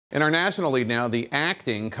In our national lead now, the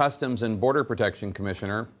acting Customs and Border Protection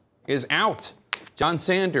Commissioner is out. John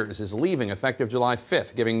Sanders is leaving effective July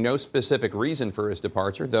 5th, giving no specific reason for his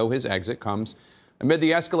departure, though his exit comes amid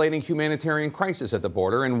the escalating humanitarian crisis at the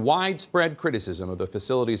border and widespread criticism of the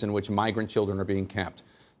facilities in which migrant children are being kept.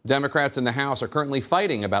 Democrats in the House are currently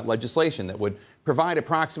fighting about legislation that would provide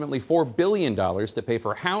approximately $4 billion to pay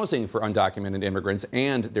for housing for undocumented immigrants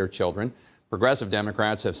and their children. Progressive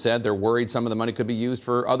Democrats have said they're worried some of the money could be used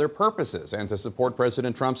for other purposes and to support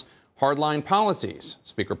President Trump's hardline policies.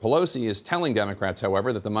 Speaker Pelosi is telling Democrats,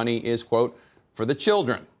 however, that the money is, quote, for the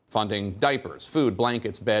children, funding diapers, food,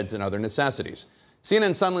 blankets, beds, and other necessities.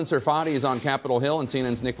 CNN's Sunlen Serfati is on Capitol Hill, and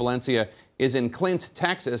CNN's Nick Valencia is in Clint,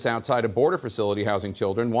 Texas, outside a border facility housing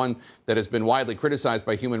children, one that has been widely criticized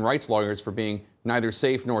by human rights lawyers for being neither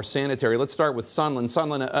safe nor sanitary. Let's start with Sunlen.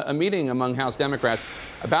 Sunlen, a meeting among House Democrats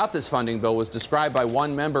about this funding bill was described by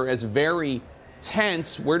one member as very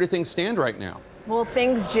tense. Where do things stand right now? Well,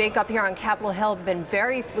 things, Jake, up here on Capitol Hill have been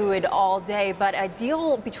very fluid all day, but a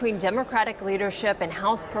deal between Democratic leadership and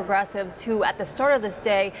House progressives who at the start of this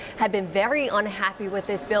day had been very unhappy with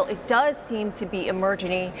this bill, it does seem to be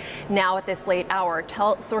emerging now at this late hour.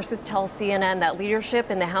 Sources tell CNN that leadership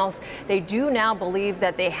in the House, they do now believe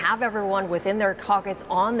that they have everyone within their caucus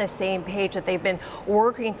on the same page, that they've been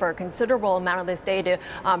working for a considerable amount of this day to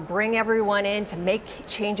bring everyone in, to make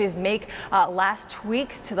changes, make last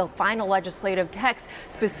tweaks to the final legislative text,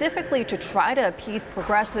 specifically to try to appease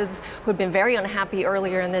progressives who had been very unhappy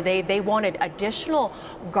earlier in the day. They wanted additional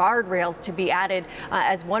guardrails to be added,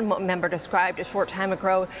 as one member described a short time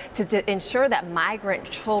ago, to ensure that migrant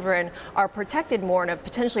children are protected more, and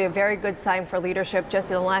potentially a very good sign for leadership. Just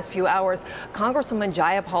in the last few hours, Congresswoman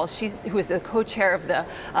Jayapal, who is the co-chair of the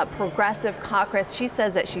Progressive Caucus, she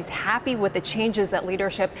says that she's happy with the changes that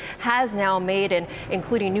leadership has now made, and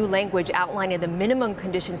including new language outlining the minimum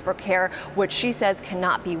conditions for care, which she says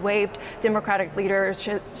cannot be waived. Democratic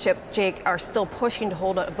leadership, Jake, are still pushing to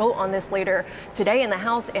hold a vote on this later today in the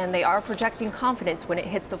House, and they are projecting confidence when it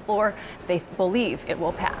hits the floor. They believe it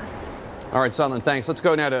will pass. All right, Sunlen, thanks. Let's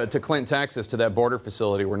go now to Clint, Texas, to that border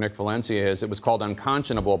facility where Nick Valencia is. It was called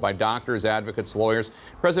unconscionable by doctors, advocates, lawyers.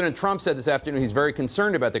 President Trump said this afternoon he's very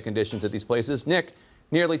concerned about the conditions at these places. Nick,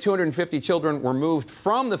 nearly 250 children were moved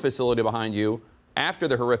from the facility behind you after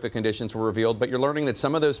the horrific conditions were revealed, but you're learning that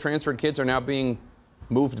some of those transferred kids are now being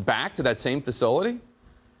moved back to that same facility?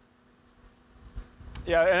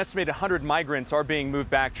 Yeah, an estimated 100 migrants are being moved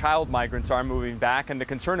back. Child migrants are moving back. And the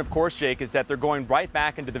concern, of course, Jake, is that they're going right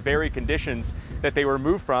back into the very conditions that they were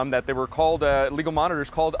moved from, that they were called, legal monitors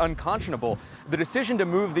called unconscionable. The decision to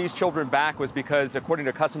move these children back was because, according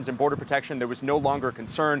to Customs and Border Protection, there was no longer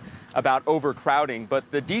concern about overcrowding. But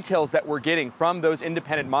the details that we're getting from those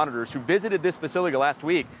independent monitors who visited this facility last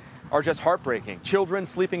week are just heartbreaking. Children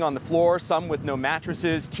sleeping on the floor, some with no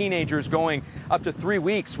mattresses, teenagers going up to 3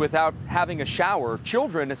 weeks without having a shower,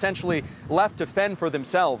 children essentially left to fend for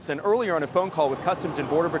themselves. And earlier on a phone call with Customs and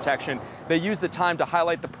Border Protection, they used the time to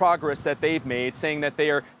highlight the progress that they've made, saying that they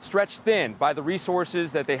are stretched thin by the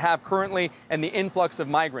resources that they have currently and the influx of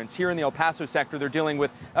migrants. Here in the El Paso sector, they're dealing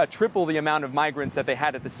with triple the amount of migrants that they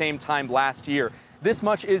had at the same time last year. This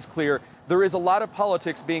much is clear. There is a lot of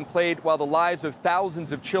politics being played while the lives of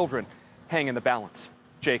thousands of children hang in the balance.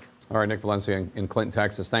 Jake. All right, Nick Valencia in Clinton,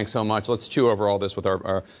 Texas. Thanks so much. Let's chew over all this with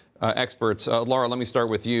our experts. Laura, let me start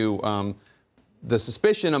with you. The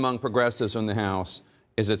suspicion among progressives in the House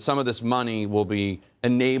is that some of this money will be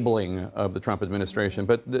enabling of the Trump administration.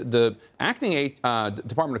 But the acting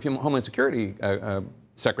Department of Homeland Security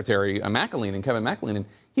Secretary McAleenan, Kevin McAleenan,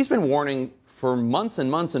 he's been warning for months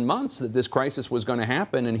and months and months that this crisis was going to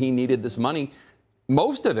happen, and he needed this money,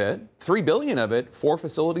 most of it, $3 billion of it, for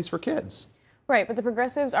facilities for kids. Right, but the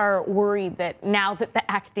progressives are worried that now that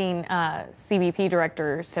the acting CBP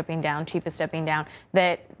director is stepping down, chief is stepping down,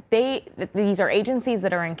 that these are agencies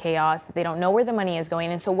that are in chaos, that they don't know where the money is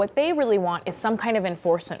going. And so what they really want is some kind of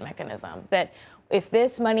enforcement mechanism, that if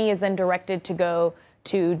this money is then directed to go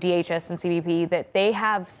to DHS and CBP, that they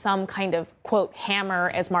have some kind of, quote, hammer,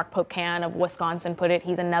 as Mark Pocan of Wisconsin put it.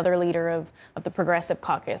 He's another leader of the Progressive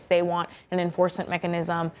Caucus. They want an enforcement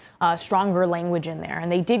mechanism, stronger language in there.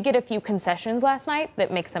 And they did get a few concessions last night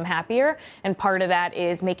that makes them happier. And part of that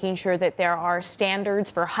is making sure that there are standards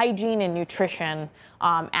for hygiene and nutrition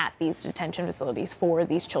at these detention facilities for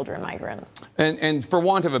these children migrants. And for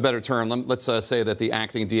want of a better term, let's say that the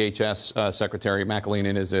acting DHS Secretary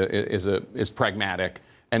McAleenan is pragmatic,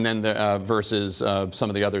 and then versus some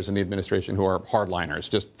of the others in the administration who are hardliners,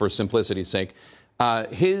 just for simplicity's sake.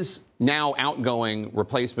 His now outgoing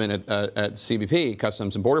replacement at CBP,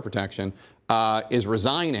 Customs and Border Protection, is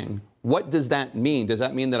resigning. What does that mean? Does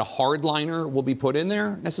that mean that a hardliner will be put in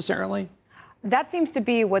there necessarily? That seems to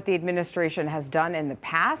be what the administration has done in the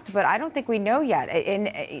past, but I don't think we know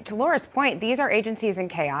yet. To Laura's point, these are agencies in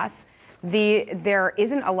chaos. There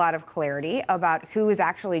isn't a lot of clarity about who is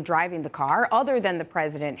actually driving the car other than the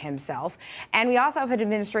president himself. And we also have an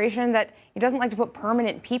administration that doesn't like to put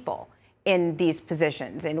permanent people in these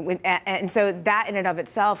positions. And so that in and of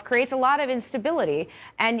itself creates a lot of instability.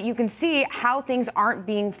 And you can see how things aren't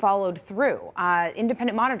being followed through.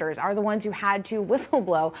 Independent monitors are the ones who had to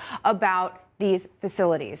whistleblow about these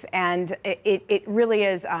facilities. And it really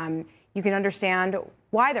is, you can understand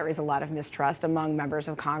why there is a lot of mistrust among members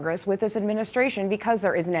of Congress with this administration, because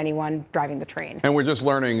there isn't anyone driving the train. And we're just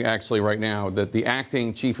learning actually right now that the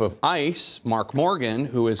acting chief of ICE, Mark Morgan,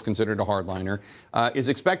 who is considered a hardliner, is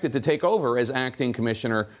expected to take over as acting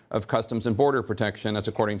commissioner of Customs and Border Protection. That's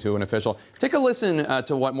according to an official. Take a listen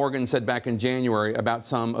to what Morgan said back in January about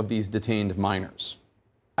some of these detained minors.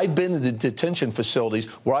 I've been in the detention facilities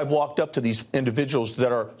where I've walked up to these individuals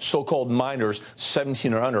that are so-called minors,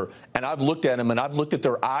 17 or under, and I've looked at them and I've looked at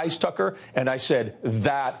their eyes, Tucker, and I said,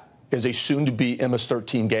 that is a soon-to-be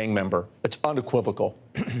MS-13 gang member. It's unequivocal.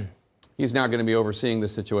 He's now going to be overseeing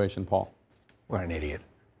this situation, Paul. What an idiot.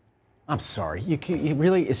 I'm sorry. You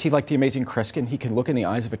really, is he like the amazing Kreskin? He can look in the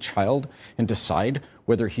eyes of a child and decide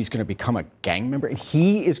whether he's going to become a gang member, and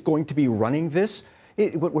he is going to be running this?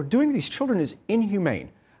 What we're doing to these children is inhumane.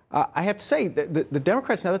 I have to say, the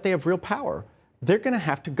Democrats, now that they have real power, they're going to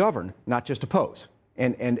have to govern, not just oppose.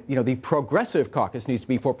 And you know, the progressive caucus needs to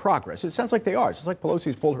be for progress. It sounds like they are. It's just like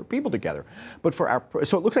Pelosi's pulled her people together. But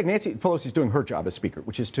so it looks like Nancy Pelosi's doing her job as Speaker,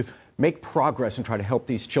 which is to make progress and try to help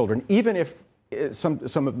these children, even if some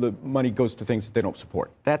of the money goes to things that they don't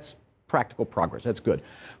support. That's practical progress. That's good.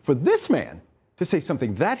 For this man to say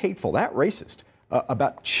something that hateful, that racist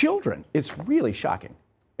about children, it's really shocking.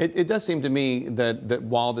 It does seem to me that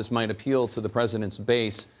while this might appeal to the president's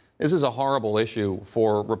base, this is a horrible issue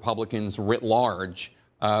for Republicans writ large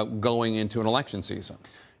going into an election season.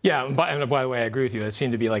 Yeah, and by the way, I agree with you. It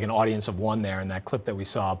seemed to be like an audience of one there in that clip that we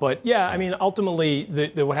saw. But yeah, I mean, ultimately,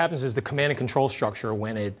 what happens is the command and control structure,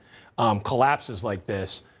 when it collapses like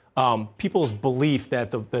this, people's belief that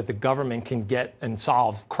the government can get and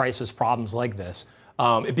solve crisis problems like this,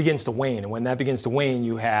 it begins to wane. And when that begins to wane,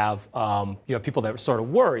 you have people that sort of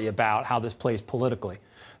worry about how this plays politically.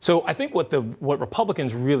 So I think what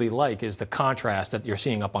Republicans really like is the contrast that you're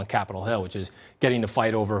seeing up on Capitol Hill, which is getting to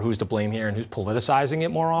fight over who's to blame here and who's politicizing it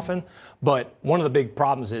more often. But one of the big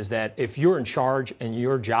problems is that if you're in charge and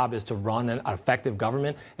your job is to run an effective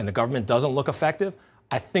government and the government doesn't look effective,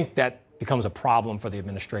 I think that becomes a problem for the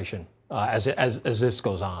administration as this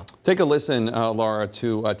goes on. Take a listen, Laura,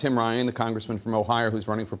 to Tim Ryan, the congressman from Ohio who's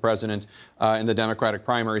running for president in the Democratic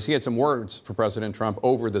primaries. He had some words for President Trump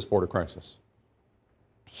over this border crisis.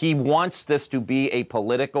 He wants this to be a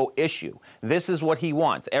political issue. This is what he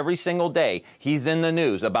wants. Every single day, he's in the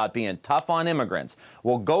news about being tough on immigrants.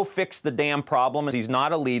 Well, go fix the damn problem. He's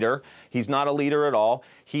not a leader. He's not a leader at all.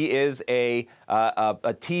 He is a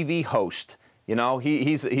TV host. You know,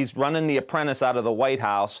 he's running The Apprentice out of the White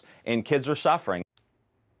House, and kids are suffering.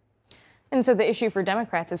 And so the issue for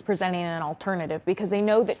Democrats is presenting an alternative, because they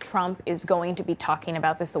know that Trump is going to be talking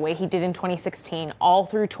about this the way he did in 2016, all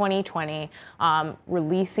through 2020,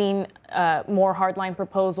 releasing more hardline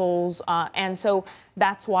proposals. And so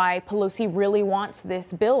that's why Pelosi really wants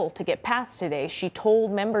this bill to get passed today. She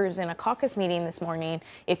told members in a caucus meeting this morning,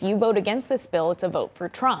 if you vote against this bill, it's a vote for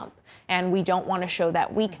Trump. And we don't want to show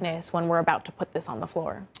that weakness when we're about to put this on the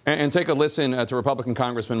floor. And take a listen to Republican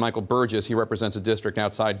Congressman Michael Burgess. He represents a district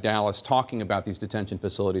outside Dallas, talking about these detention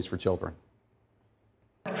facilities for children.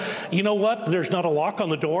 You know what? There's not a lock on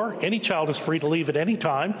the door. Any child is free to leave at any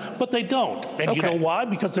time, but they don't. And you know why?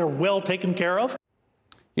 Because they're well taken care of.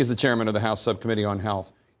 He's the chairman of the House Subcommittee on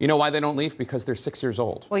Health. You know why they don't leave? Because they're 6 years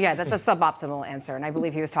old. Well, yeah, that's a suboptimal answer. And I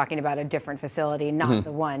believe he was talking about a different facility, not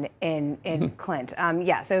the one in Clint.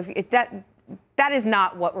 Yeah, so if that is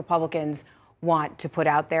not what Republicans want to put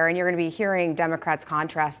out there. And you're going to be hearing Democrats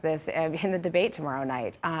contrast this in the debate tomorrow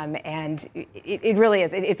night. And it really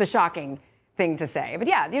is. It's a shocking thing to say. But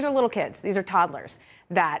yeah, these are little kids. These are toddlers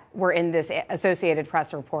that were in this Associated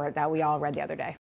Press report that we all read the other day.